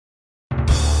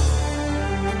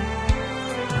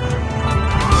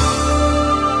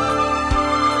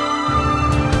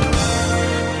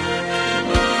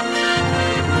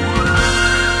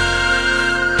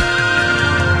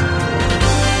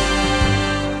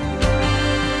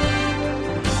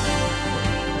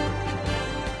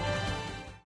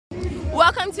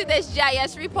this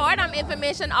GIS report. I'm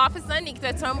Information Officer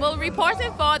Nikita Turnbull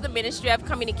reporting for the Ministry of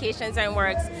Communications and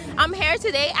Works. I'm here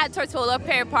today at Tortola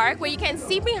Pier Park, where you can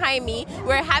see behind me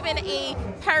we're having a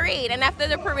parade, and after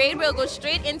the parade we'll go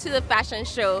straight into the fashion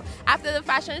show. After the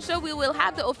fashion show we will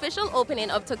have the official opening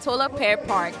of Tortola Pier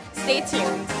Park. Stay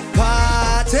tuned.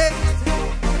 Party.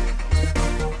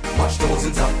 Watch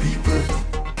thousands of people.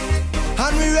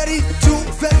 And we ready to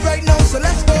fed right now, so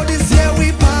let's go this year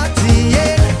we party,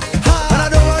 yeah. And I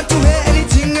don't want to hear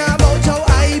anything about how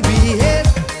I behave,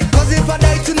 cause if I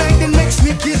die tonight then makes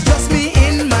me kiss just me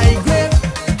in my grave.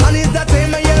 And it's that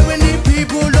time of year when the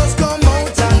people just come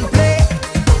out and play.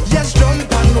 Yes, jump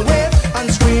and wave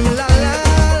and scream la la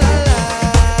la la.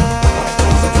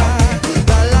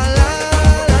 La la la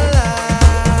la la.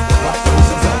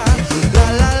 La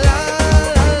la la la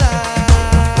la.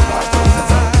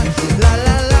 La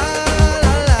la la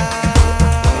la la.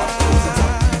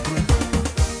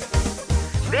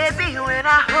 Baby, when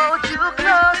I hold you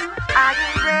close, I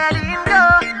ain't letting go.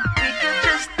 We can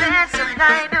just dance the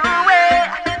night away.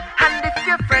 And if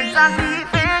your friends are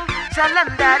leaving, tell them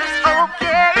that it's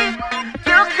okay.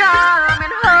 You're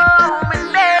coming home with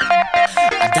me.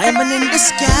 A diamond in the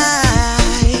sky.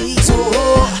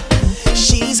 Oh,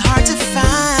 she's hard to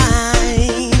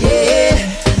find. Yeah,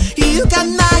 you got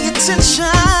my attention.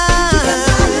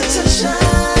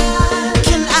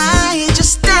 Can I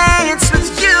just dance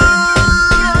with you?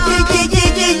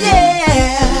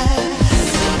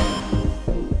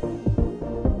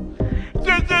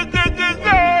 Yeah, yeah, yeah, yeah,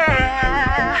 yeah.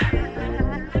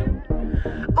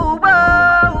 Ooh,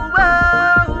 whoa, whoa,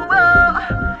 whoa.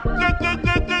 Yeah, yeah,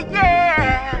 yeah, yeah,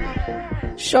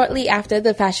 yeah. Shortly after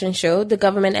the fashion show, the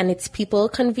government and its people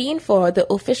convened for the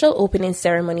official opening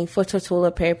ceremony for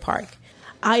Tortola Pier Park.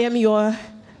 I am your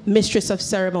mistress of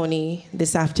ceremony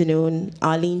this afternoon,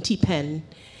 Arlene T. Penn,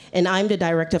 and I'm the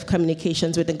Director of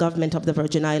Communications with the Government of the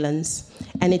Virgin Islands.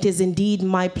 And it is indeed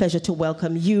my pleasure to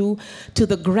welcome you to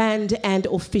the grand and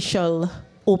official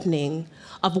opening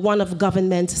of one of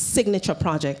government's signature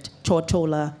project,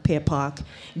 Tortola Pier Park,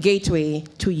 gateway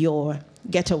to your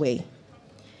getaway.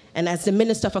 And as the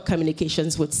Minister for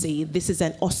Communications would say, this is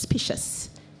an auspicious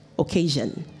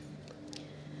occasion.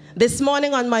 This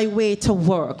morning on my way to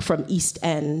work from East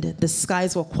End, the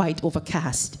skies were quite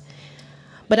overcast.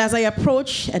 But as I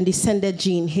approached and descended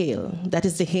Jean Hill, that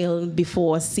is the hill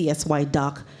before CSY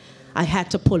Dock, I had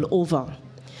to pull over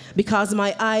because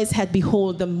my eyes had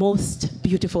beheld the most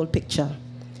beautiful picture.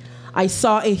 I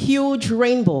saw a huge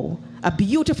rainbow, a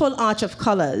beautiful arch of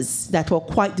colors that were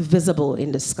quite visible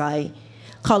in the sky.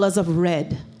 Colors of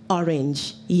red,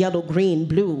 orange, yellow, green,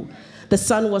 blue. The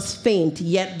sun was faint,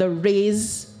 yet the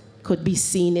rays could be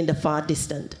seen in the far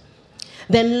distance.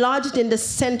 Then lodged in the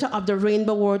center of the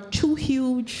rainbow were two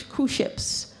huge cruise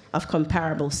ships of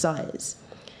comparable size.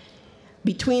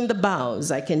 Between the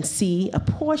bows, I can see a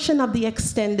portion of the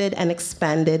extended and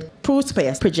expanded cruise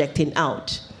pier projecting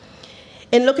out.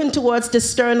 In looking towards the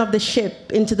stern of the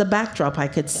ship into the backdrop, I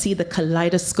could see the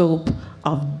kaleidoscope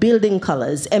of building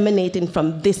colors emanating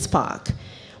from this park,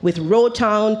 with Road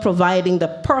Town providing the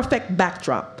perfect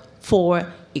backdrop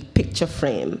for a picture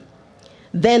frame.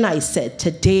 Then I said,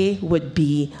 today would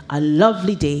be a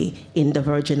lovely day in the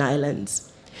Virgin Islands.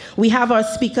 We have our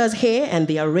speakers here, and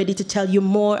they are ready to tell you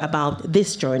more about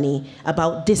this journey,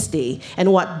 about this day,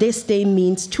 and what this day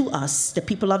means to us, the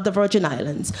people of the Virgin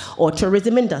Islands, or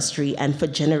tourism industry, and for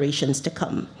generations to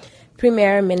come.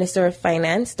 Premier Minister of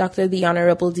Finance, Dr. the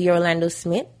Honorable D. Orlando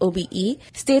Smith, OBE,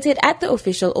 stated at the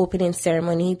official opening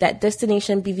ceremony that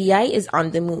Destination BVI is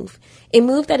on the move, a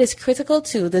move that is critical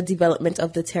to the development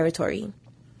of the territory.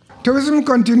 Tourism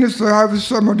continues to have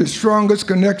some of the strongest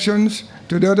connections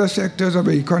to the other sectors of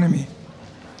the economy.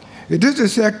 It is a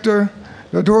sector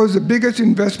that holds the biggest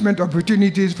investment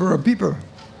opportunities for our people.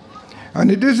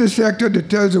 And it is a sector that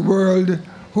tells the world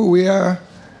who we are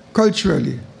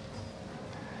culturally.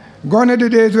 Gone are the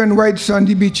days when white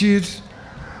sandy beaches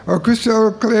or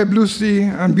crystal clear blue sea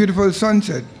and beautiful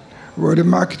sunset were the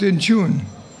marketing tune.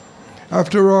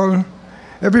 After all,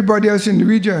 everybody else in the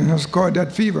region has caught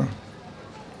that fever.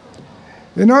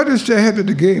 In order to stay ahead of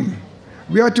the game,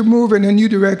 we have to move in a new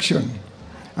direction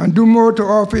and do more to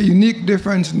offer a unique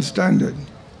difference in standard.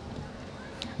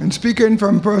 And speaking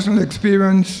from personal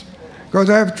experience, because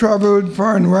I have traveled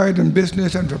far and wide in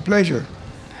business and for pleasure,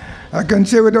 I can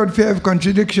say without fear of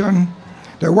contradiction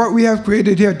that what we have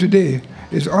created here today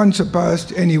is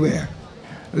unsurpassed anywhere.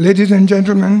 Ladies and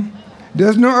gentlemen,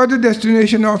 there's no other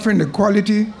destination offering the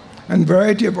quality and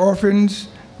variety of offerings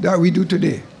that we do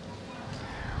today.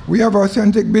 We have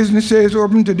authentic businesses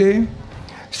open today,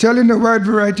 selling a wide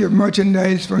variety of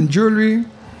merchandise from jewelry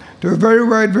to a very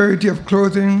wide variety of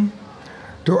clothing,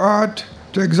 to art,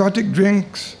 to exotic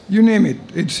drinks, you name it,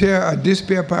 it's here at this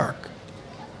Pier Park.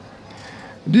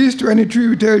 These 23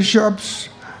 retail shops,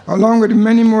 along with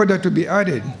many more that will be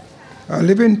added, are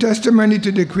living testimony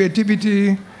to the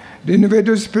creativity, the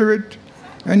innovative spirit,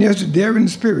 and yes, the daring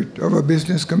spirit of our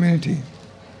business community.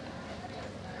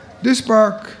 This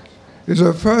park is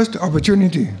our first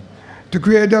opportunity to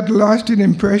create that lasting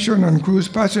impression on cruise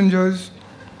passengers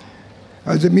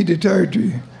as they meet the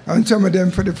territory, and some of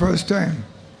them for the first time.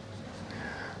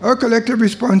 Our collective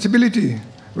responsibility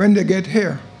when they get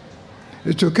here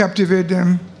is to captivate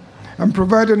them and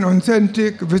provide an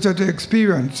authentic visitor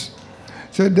experience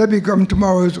so they become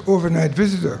tomorrow's overnight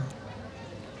visitor.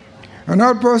 And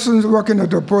all persons working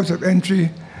at our ports of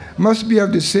entry must be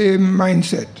of the same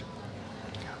mindset.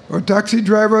 Our taxi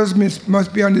drivers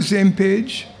must be on the same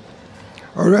page.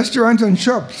 Our restaurants and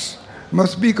shops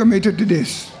must be committed to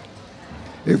this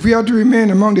if we are to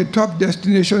remain among the top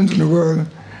destinations in the world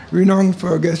renowned for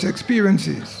our guest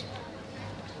experiences.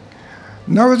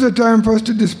 Now is the time for us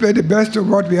to display the best of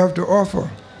what we have to offer,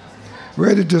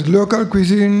 whether it is local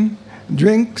cuisine,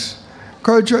 drinks,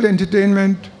 cultural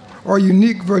entertainment, or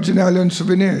unique Virgin Islands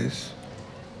souvenirs.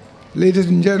 Ladies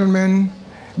and gentlemen,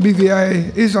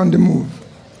 BVI is on the move.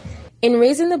 In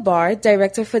raising the bar,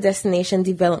 Director for Destination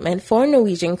Development for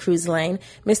Norwegian Cruise Line,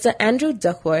 Mr. Andrew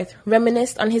Duckworth,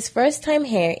 reminisced on his first time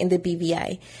here in the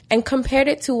BVI and compared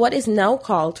it to what is now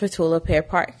called Tortola Pier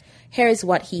Park. Here is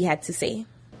what he had to say.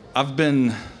 I've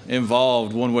been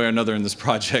involved one way or another in this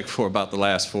project for about the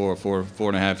last four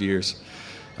and a half years.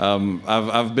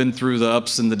 I've been through the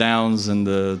ups and the downs and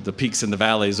the peaks and the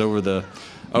valleys over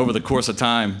the course of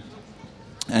time,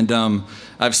 and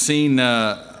I've seen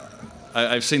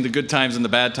the good times and the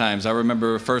bad times. I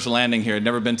remember first landing here. I'd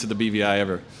never been to the BVI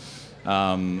ever,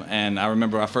 and I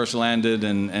remember I first landed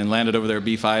and landed over there at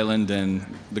Beef Island, and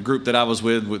the group that I was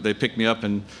with, they picked me up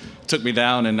and took me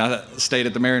down, and I stayed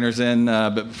at the Mariners Inn,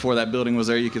 but before that building was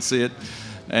there, you could see it,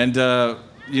 and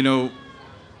you know.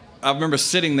 I remember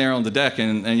sitting there on the deck,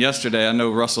 and yesterday, I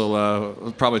know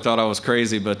Russell probably thought I was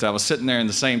crazy, but I was sitting there in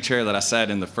the same chair that I sat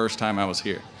in the first time I was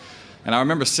here. And I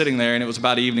remember sitting there, and it was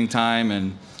about evening time,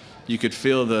 and you could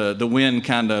feel the wind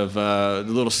kind of, the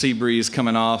little sea breeze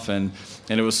coming off, and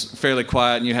it was fairly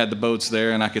quiet, and you had the boats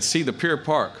there, and I could see the Pier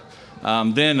Park.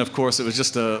 Then, of course, it was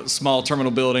just a small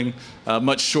terminal building,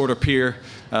 much shorter pier,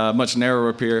 much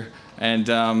narrower pier. And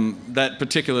that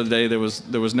particular day, there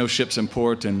was no ships in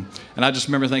port, and I just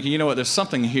remember thinking, you know what? There's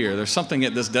something here. There's something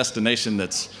at this destination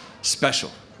that's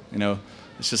special. You know,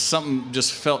 it's just something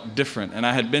just felt different. And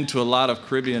I had been to a lot of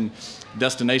Caribbean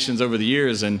destinations over the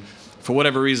years, and for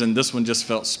whatever reason, this one just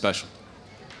felt special.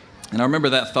 And I remember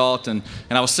that thought, and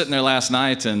I was sitting there last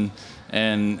night, and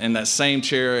in that same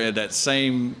chair, at that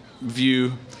same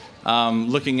view,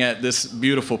 looking at this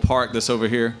beautiful park that's over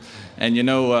here, and you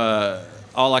know.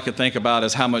 All I could think about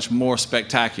is how much more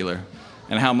spectacular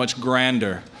and how much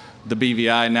grander the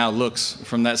BVI now looks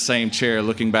from that same chair,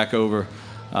 looking back over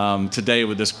today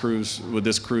with this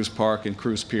cruise park and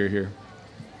cruise pier here.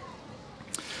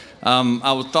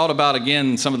 I thought about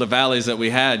again some of the valleys that we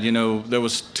had. You know, there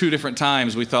was 2 different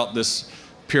times we thought this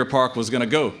Pier Park was going to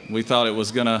go. We thought it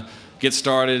was going to get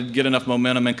started, get enough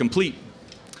momentum, and complete.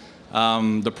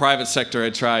 The private sector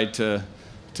had tried to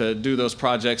do those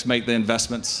projects, make the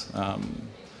investments,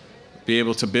 be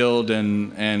able to build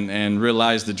and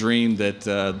realize the dream that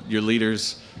your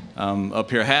leaders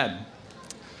up here had.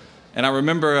 And I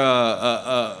remember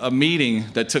a meeting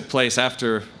that took place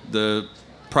after the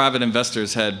private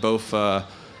investors had both,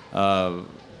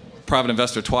 private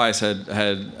investor twice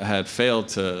had failed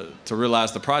to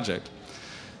realize the project.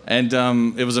 And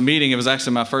it was a meeting, it was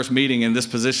actually my first meeting in this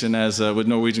position as with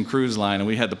Norwegian Cruise Line, and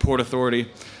we had the Port Authority,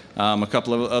 a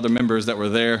couple of other members that were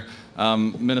there.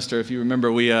 Minister, if you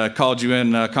remember, we called you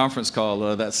in a conference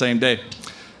call that same day.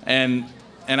 And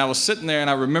I was sitting there and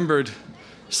I remembered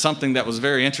something that was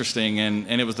very interesting,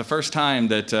 and it was the first time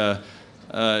that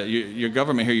your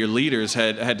government here, your leaders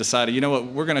had decided, you know what,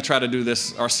 we're going to try to do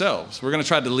this ourselves. We're going to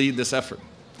try to lead this effort.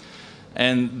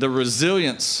 And the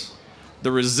resilience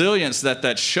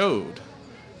that showed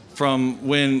from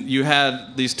when you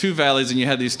had these 2 valleys and you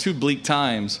had these 2 bleak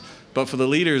times, but for the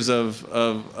leaders of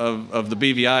the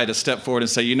BVI to step forward and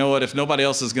say, you know what, if nobody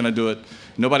else is going to do it,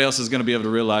 nobody else is going to be able to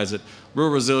realize it, we're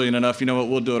resilient enough, you know what,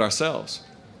 we'll do it ourselves.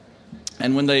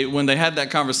 And when they had that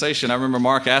conversation, I remember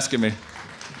Mark asking me,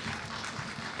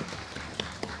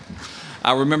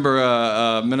 I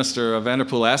remember Minister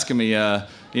Vanderpool asking me,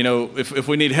 you know, if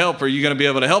we need help, are you going to be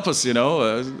able to help us, you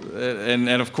know? And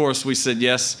of course, we said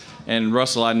yes. And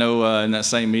Russell, I know in that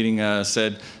same meeting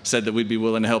said that we'd be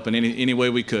willing to help in any way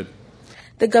we could.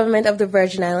 The government of the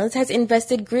Virgin Islands has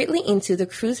invested greatly into the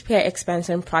cruise pier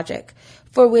expansion project,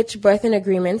 for which berthing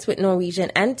agreements with Norwegian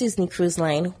and Disney Cruise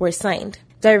Line were signed.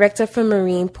 Director for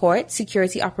Marine, Port,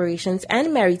 Security Operations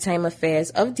and Maritime Affairs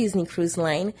of Disney Cruise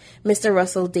Line, Mr.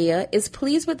 Russell Daya, is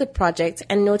pleased with the project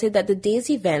and noted that the day's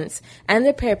events and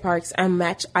the pier park's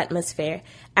unmatched atmosphere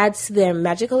adds to their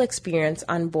magical experience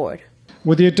on board.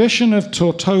 With the addition of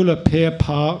Tortola Pier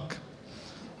Park,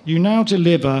 you now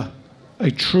deliver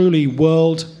a truly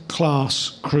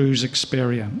world-class cruise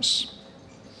experience.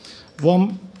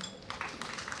 One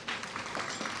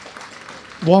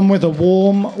with a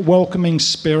warm, welcoming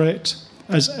spirit,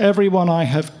 as everyone I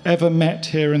have ever met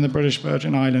here in the British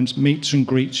Virgin Islands meets and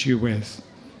greets you with.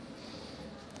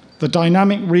 The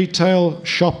dynamic retail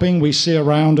shopping we see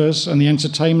around us and the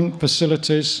entertainment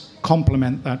facilities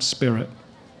complement that spirit.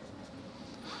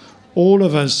 All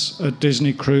of us at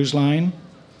Disney Cruise Line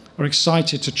are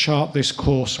excited to chart this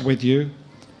course with you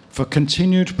for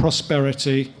continued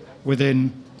prosperity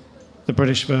within the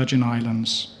British Virgin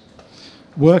Islands.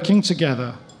 Working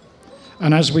together,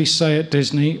 and as we say at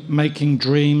Disney, making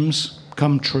dreams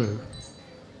come true.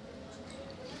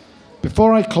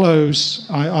 Before I close,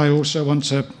 I also want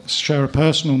to share a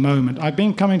personal moment. I've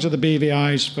been coming to the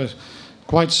BVIs for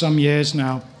quite some years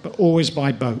now, but always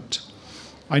by boat.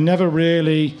 I never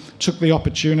really took the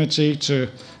opportunity to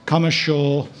come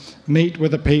ashore, meet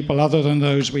with the people other than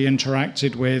those we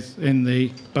interacted with in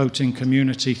the boating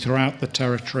community throughout the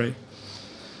territory.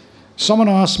 Someone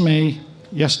asked me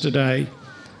yesterday,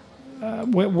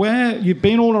 where you've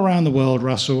been all around the world,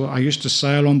 Russell. I used to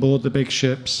sail on board the big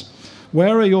ships.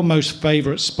 Where are your most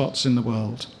favourite spots in the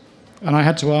world? And I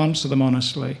had to answer them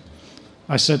honestly.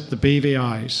 I said, the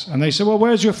BVIs. And they said, well,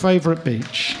 where's your favourite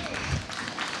beach?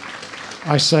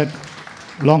 I said,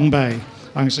 Long Bay.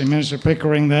 I can see Minister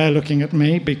Pickering there looking at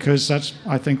me because that's,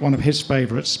 I think, one of his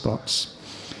favourite spots.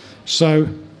 So,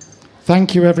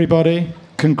 thank you, everybody.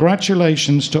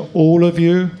 Congratulations to all of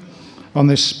you on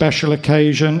this special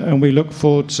occasion, and we look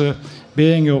forward to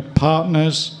being your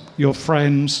partners, your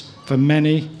friends, for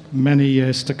many, many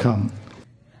years to come.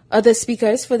 Other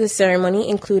speakers for the ceremony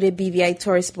included BVI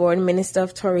Tourist Board Minister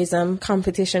of Tourism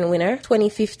Competition winner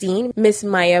 2015, Ms.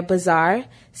 Maya Bazar,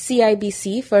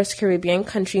 CIBC First Caribbean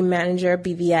Country Manager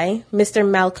BVI, Mr.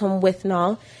 Malcolm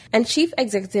Withnall, and Chief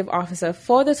Executive Officer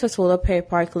for the Tortola Pier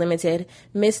Park Limited,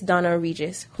 Ms. Donna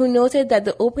Regis, who noted that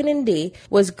the opening day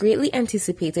was greatly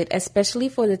anticipated, especially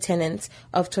for the tenants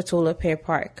of Tortola Pier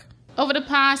Park. Over the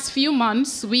past few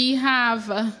months, we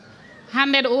have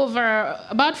handed over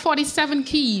about 47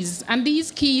 keys, and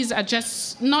these keys are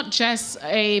not just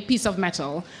a piece of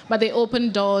metal, but they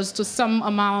open doors to some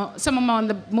among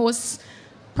the most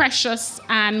precious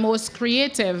and most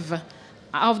creative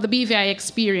of the BVI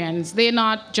experience. They're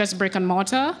not just brick and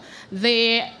mortar.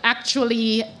 They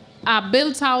actually are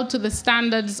built out to the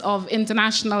standards of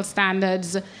international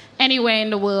standards anywhere in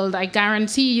the world. I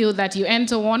guarantee you that you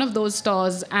enter one of those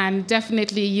stores and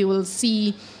definitely you will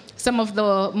see some of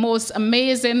the most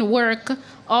amazing work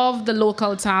of the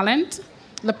local talent.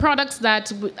 The products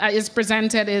that is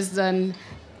presented is a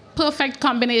perfect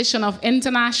combination of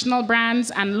international brands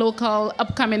and local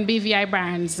upcoming BVI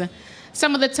brands.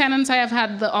 Some of the tenants I have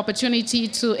had the opportunity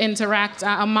to interact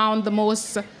are among the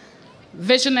most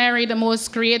visionary, the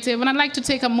most creative, and I'd like to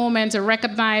take a moment to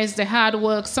recognize the hard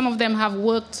work. Some of them have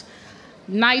worked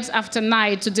night after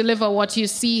night to deliver what you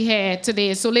see here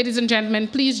today. So ladies and gentlemen,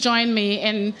 please join me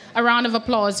in a round of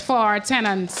applause for our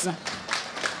tenants.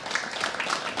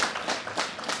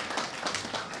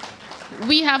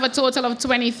 We have a total of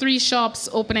 23 shops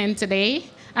opening today,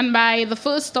 and by the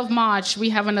 1st of March, we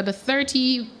have another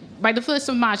 30. By the 1st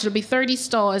of March, it'll be 30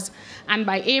 stores, and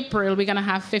by April, we're gonna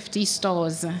have 50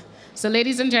 stores. So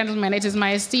ladies and gentlemen, it is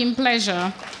my esteemed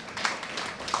pleasure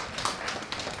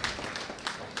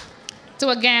to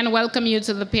again welcome you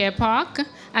to the Pier Park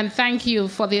and thank you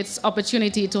for this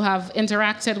opportunity to have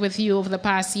interacted with you over the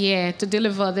past year to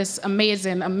deliver this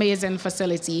amazing, amazing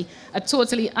facility, a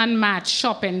totally unmatched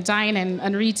shopping, dining,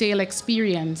 and retail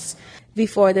experience.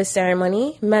 Before the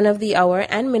ceremony, Man of the Hour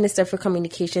and Minister for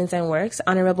Communications and Works,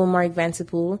 Honorable Mark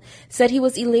Vanterpool, said he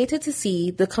was elated to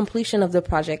see the completion of the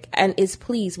project and is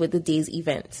pleased with the day's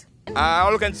event.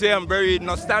 All I can say, I'm very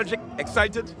nostalgic,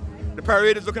 excited. The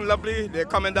parade is looking lovely. They're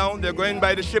coming down. They're going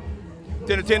by the ship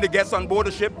to entertain the guests on board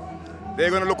the ship. They're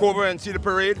going to look over and see the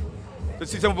parade, to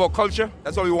see some of our culture.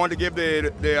 That's why we want to give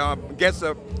the guests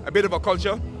a bit of our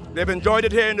culture. They've enjoyed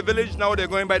it here in the village. Now they're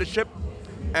going by the ship.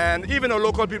 And even our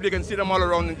local people, you can see them all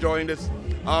around enjoying this.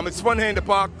 It's fun here in the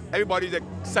park. Everybody's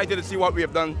excited to see what we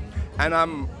have done. And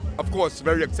I'm, of course,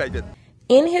 very excited.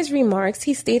 In his remarks,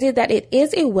 he stated that it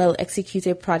is a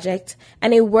well-executed project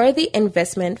and a worthy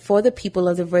investment for the people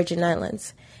of the Virgin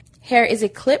Islands. Here is a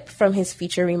clip from his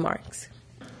feature remarks.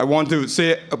 I want to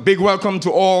say a big welcome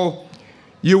to all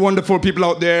you wonderful people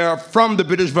out there from the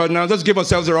British Virgin Islands. Let's give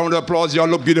ourselves a round of applause. You all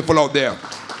look beautiful out there.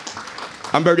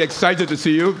 I'm very excited to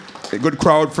see you. A good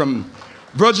crowd from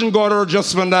Virgin Gorda,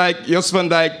 Jos van Dyke,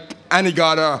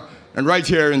 Anegada, and right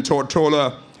here in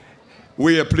Tortola.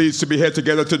 We are pleased to be here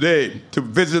together today to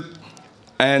visit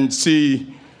and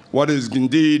see what is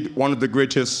indeed one of the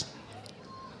greatest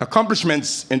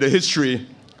accomplishments in the history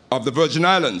of the Virgin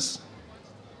Islands.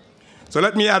 So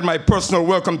let me add my personal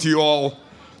welcome to you all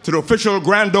to the official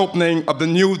grand opening of the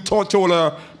new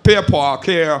Tortola Pier Park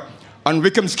here on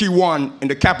Wickham's 1 in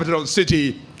the capital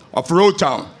city of Road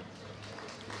Town.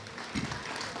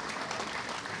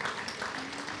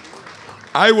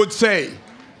 I would say,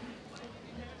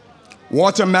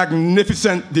 what a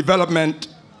magnificent development,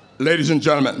 ladies and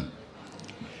gentlemen.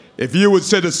 If you would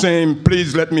say the same,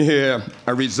 please let me hear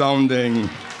a resounding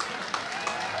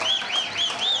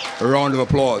round of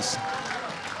applause.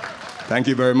 Thank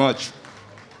you very much.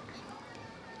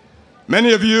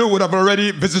 Many of you would have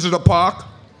already visited the park,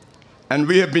 and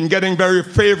we have been getting very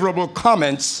favorable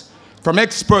comments from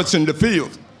experts in the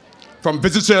field, from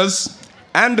visitors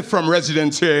and from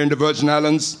residents here in the Virgin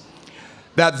Islands,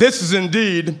 that this is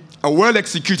indeed a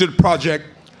well-executed project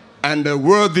and a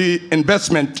worthy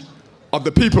investment of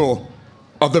the people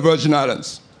of the Virgin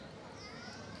Islands.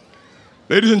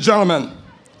 Ladies and gentlemen,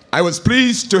 I was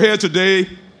pleased to hear today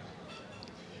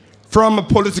from a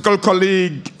political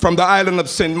colleague from the island of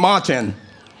St. Martin.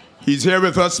 He's here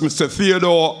with us, Mr.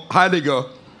 Theodore Heidegger,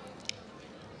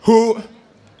 who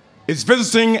is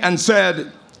visiting and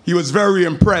said he was very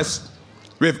impressed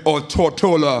with our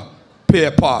Tortola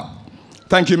Pier Park.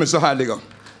 Thank you, Mr. Heidegger.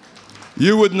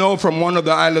 You would know from one of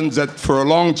the islands that for a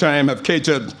long time have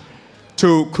catered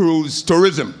to cruise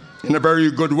tourism in a very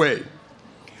good way.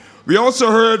 We also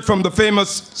heard from the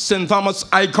famous St. Thomas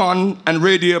icon and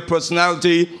radio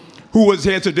personality who was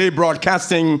here today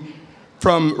broadcasting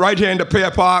from right here in the Pier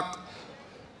Park,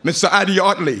 Mr. Addy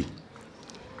Otley.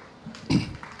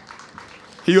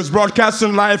 He was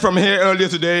broadcasting live from here earlier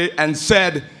today and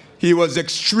said he was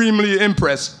extremely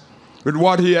impressed with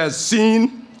what he has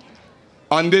seen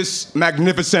on this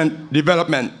magnificent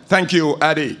development. Thank you,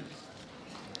 Addy.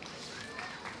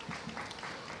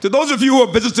 To those of you who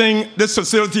are visiting this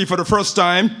facility for the first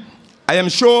time, I am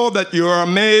sure that you are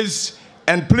amazed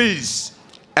and pleased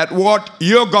at what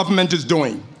your government is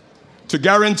doing to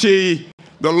guarantee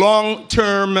the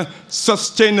long-term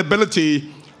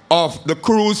sustainability of the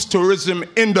cruise tourism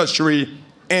industry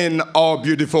in our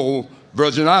beautiful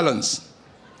Virgin Islands.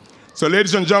 So,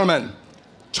 ladies and gentlemen,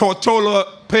 Tortola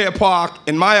Pier Park,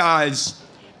 in my eyes,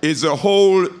 is a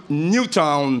whole new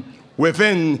town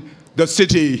within the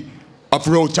city of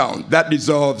Road Town. That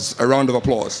deserves a round of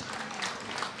applause.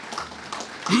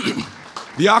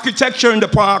 The architecture in the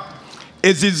park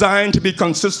is designed to be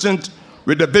consistent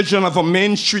with the vision of a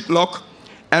Main Street look,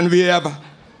 and we have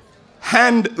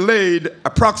hand-laid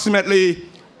approximately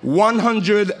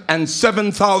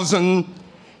 107,000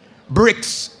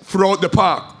 bricks throughout the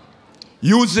park,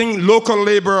 using local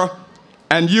labor,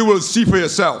 and you will see for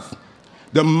yourself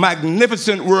the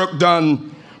magnificent work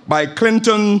done by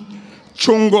Clinton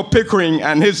Chungo Pickering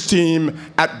and his team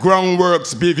at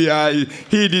Groundworks BVI.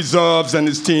 He deserves, and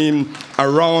his team, a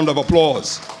round of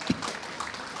applause.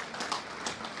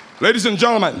 Ladies and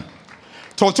gentlemen,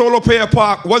 Tortola Pier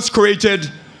Park was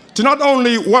created to not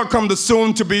only welcome the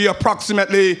soon-to-be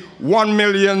approximately 1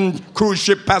 million cruise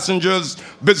ship passengers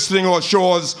visiting our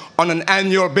shores on an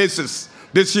annual basis,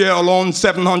 this year alone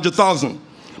 700,000,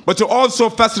 but to also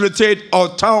facilitate our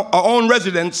own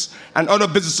residents and other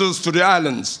visitors to the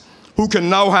islands, who can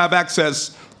now have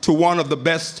access to one of the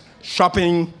best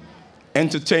shopping,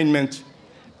 entertainment,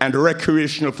 and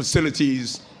recreational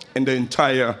facilities in the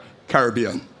entire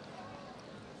Caribbean.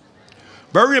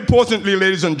 Very importantly,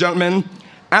 ladies and gentlemen,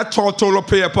 at Tortola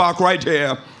Pier Park right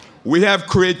here, we have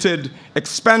created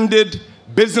expanded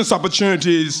business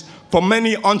opportunities for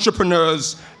many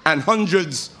entrepreneurs and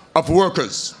hundreds of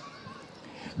workers.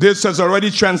 This has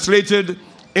already translated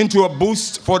into a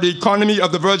boost for the economy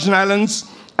of the Virgin Islands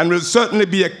and will certainly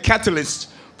be a catalyst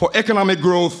for economic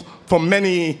growth for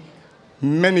many,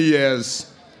 many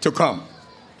years to come.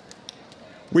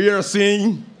 We are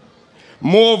seeing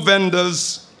more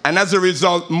vendors and, as a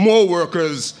result, more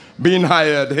workers being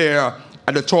hired here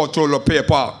at the Tortola Pier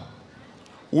Park.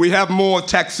 We have more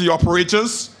taxi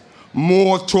operators,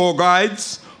 more tour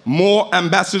guides, more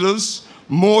ambassadors,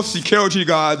 more security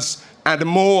guards, and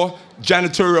more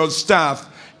janitorial staff.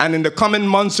 And in the coming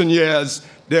months and years,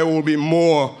 there will be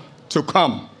more to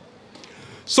come.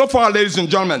 So far, ladies and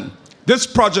gentlemen, this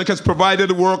project has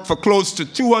provided work for close to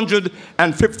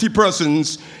 250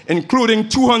 persons, including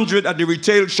 200 at the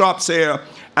retail shops here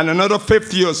and another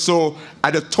 50 or so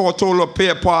at the Tortola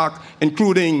Pier Park,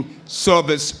 including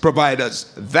service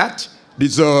providers. That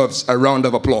deserves a round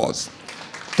of applause.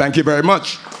 Thank you very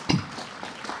much.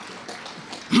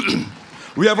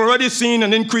 We have already seen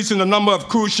an increase in the number of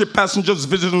cruise ship passengers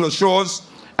visiting the shores,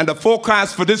 and the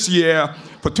forecast for this year,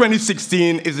 for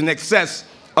 2016, is in excess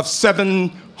of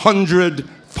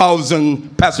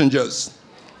 700,000 passengers.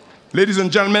 Ladies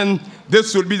and gentlemen,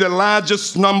 this will be the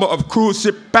largest number of cruise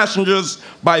ship passengers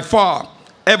by far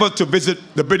ever to visit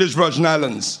the British Virgin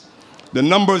Islands. The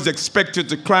number is expected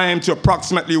to climb to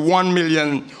approximately 1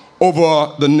 million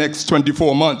over the next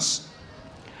 24 months.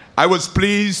 I was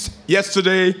pleased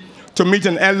yesterday to meet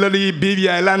an elderly BV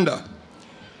Islander,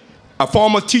 a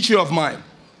former teacher of mine,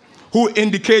 who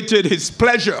indicated his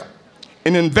pleasure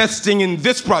in investing in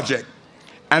this project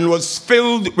and was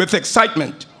filled with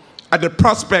excitement at the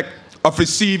prospect of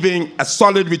receiving a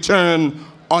solid return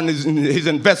on his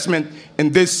investment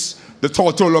in the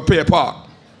Tortola Pier Park.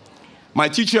 My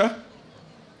teacher,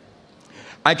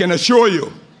 I can assure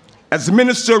you, as the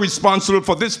minister responsible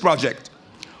for this project,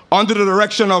 under the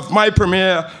direction of my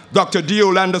premier, Dr. D.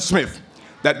 Orlando Smith,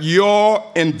 that your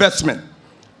investment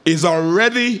is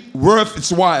already worth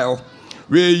its while,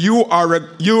 where you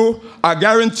are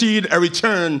guaranteed a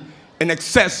return in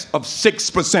excess of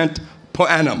 6% per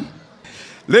annum.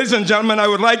 Ladies and gentlemen, I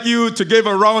would like you to give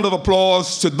a round of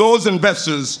applause to those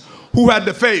investors who had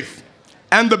the faith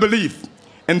and the belief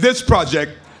in this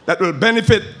project that will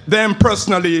benefit them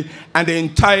personally and the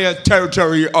entire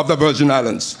territory of the Virgin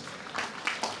Islands.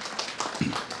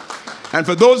 And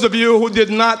for those of you who did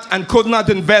not and could not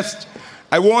invest,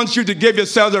 I want you to give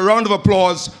yourselves a round of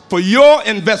applause for your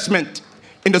investment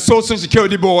in the Social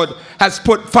Security Board has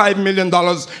put $5 million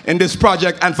in this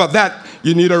project, and for that,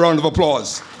 you need a round of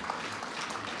applause.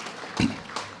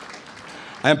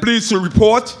 I am pleased to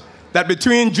report that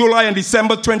between July and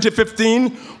December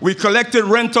 2015, we collected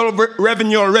rental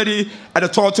revenue already at the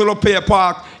Tortola Pier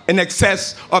Park in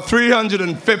excess of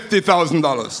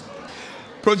 $350,000.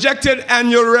 Projected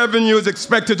annual revenue is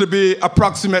expected to be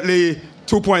approximately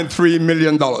 $2.3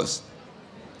 million.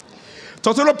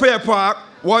 Tortola Pier Park,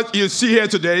 what you see here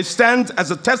today, stands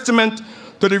as a testament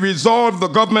to the resolve of the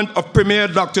government of Premier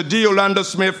Dr. D. Orlando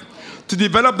Smith to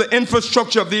develop the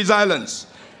infrastructure of these islands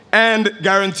and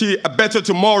guarantee a better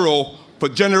tomorrow for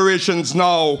generations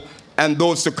now and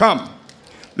those to come.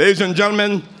 Ladies and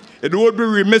gentlemen, it would be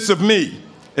remiss of me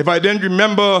if I didn't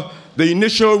remember the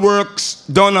initial works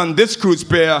done on this cruise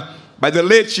pier by the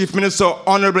late Chief Minister,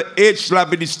 Honorable H.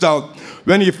 Labadie Stout,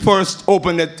 when he first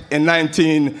opened it in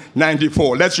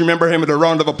 1994. Let's remember him with a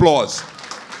round of applause.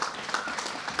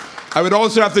 I would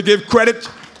also have to give credit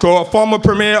to our former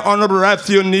Premier, Honorable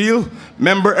Ralphie O'Neill,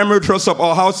 Member Emeritus of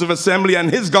our House of Assembly, and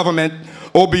his government,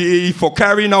 OBE, for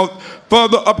carrying out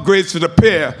further upgrades to the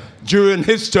pier during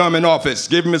his term in office.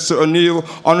 Give Mr. O'Neill,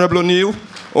 Honorable O'Neill,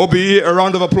 OBE, a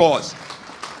round of applause,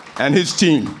 and his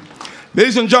team.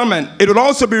 Ladies and gentlemen, it would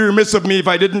also be remiss of me if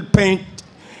I didn't paint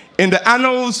in the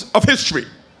annals of history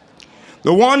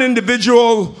the one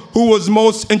individual who was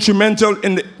most instrumental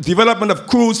in the development of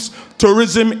cruise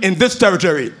tourism in this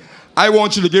territory. I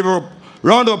want you to give a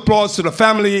round of applause to the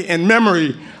family in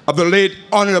memory of the late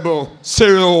Honorable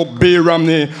Cyril B.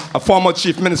 Romney, a former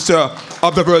Chief Minister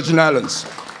of the Virgin Islands.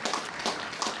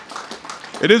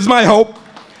 It is my hope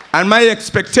and my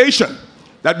expectation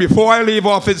that before I leave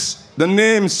office, the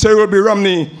name Cyril B.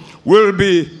 Romney will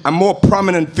be a more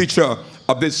prominent feature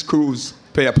of this cruise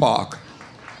pier park.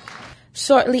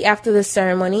 Shortly after the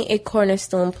ceremony, a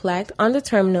cornerstone plaque on the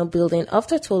terminal building of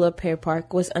Tortola Pier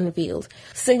Park was unveiled,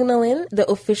 signaling the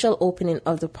official opening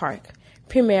of the park.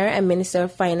 Premier and Minister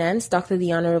of Finance, Dr.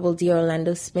 the Honorable D.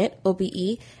 Orlando Smith,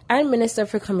 OBE, and Minister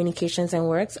for Communications and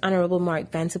Works, Honorable Mark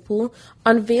Vanterpool,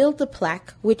 unveiled the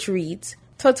plaque, which reads,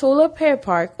 Tortola Pier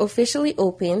Park officially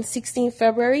opened 16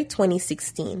 February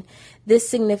 2016. This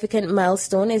significant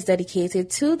milestone is dedicated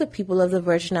to the people of the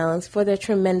Virgin Islands for their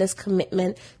tremendous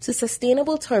commitment to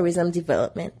sustainable tourism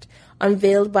development.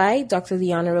 Unveiled by Dr.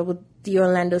 the Honorable D.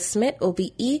 Orlando Smith,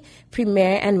 OBE,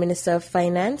 Premier and Minister of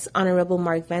Finance, Honorable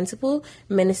Mark Vanterpool,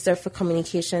 Minister for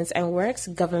Communications and Works,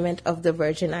 Government of the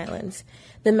Virgin Islands.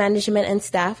 The management and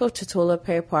staff of Tortola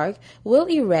Pier Park will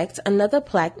erect another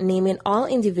plaque naming all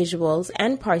individuals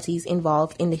and parties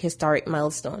involved in the historic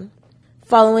milestone.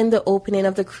 Following the opening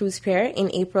of the cruise pier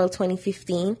in April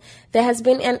 2015, there has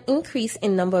been an increase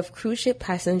in number of cruise ship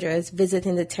passengers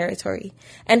visiting the territory,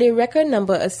 and a record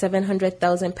number of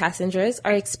 700,000 passengers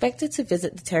are expected to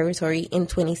visit the territory in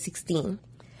 2016.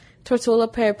 Tortola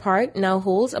Pier Park now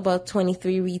holds about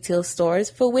 23 retail stores,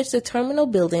 for which the terminal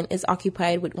building is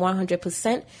occupied with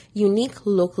 100% unique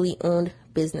locally owned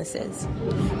businesses.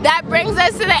 That brings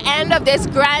us to the end of this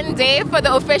grand day for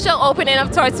the official opening of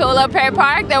Tortola Pier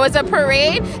Park. There was a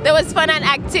parade, there was fun and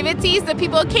activities, the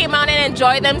people came out and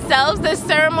enjoyed themselves. The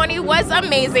ceremony was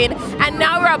amazing, and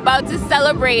now we're about to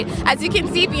celebrate. As you can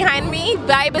see behind me,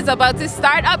 Vibe is about to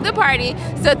start up the party.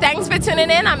 So thanks for tuning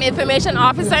in. I'm Information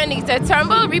Officer Anita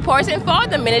Turnbull, reporting for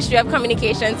the Ministry of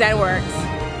Communications and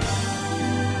Works.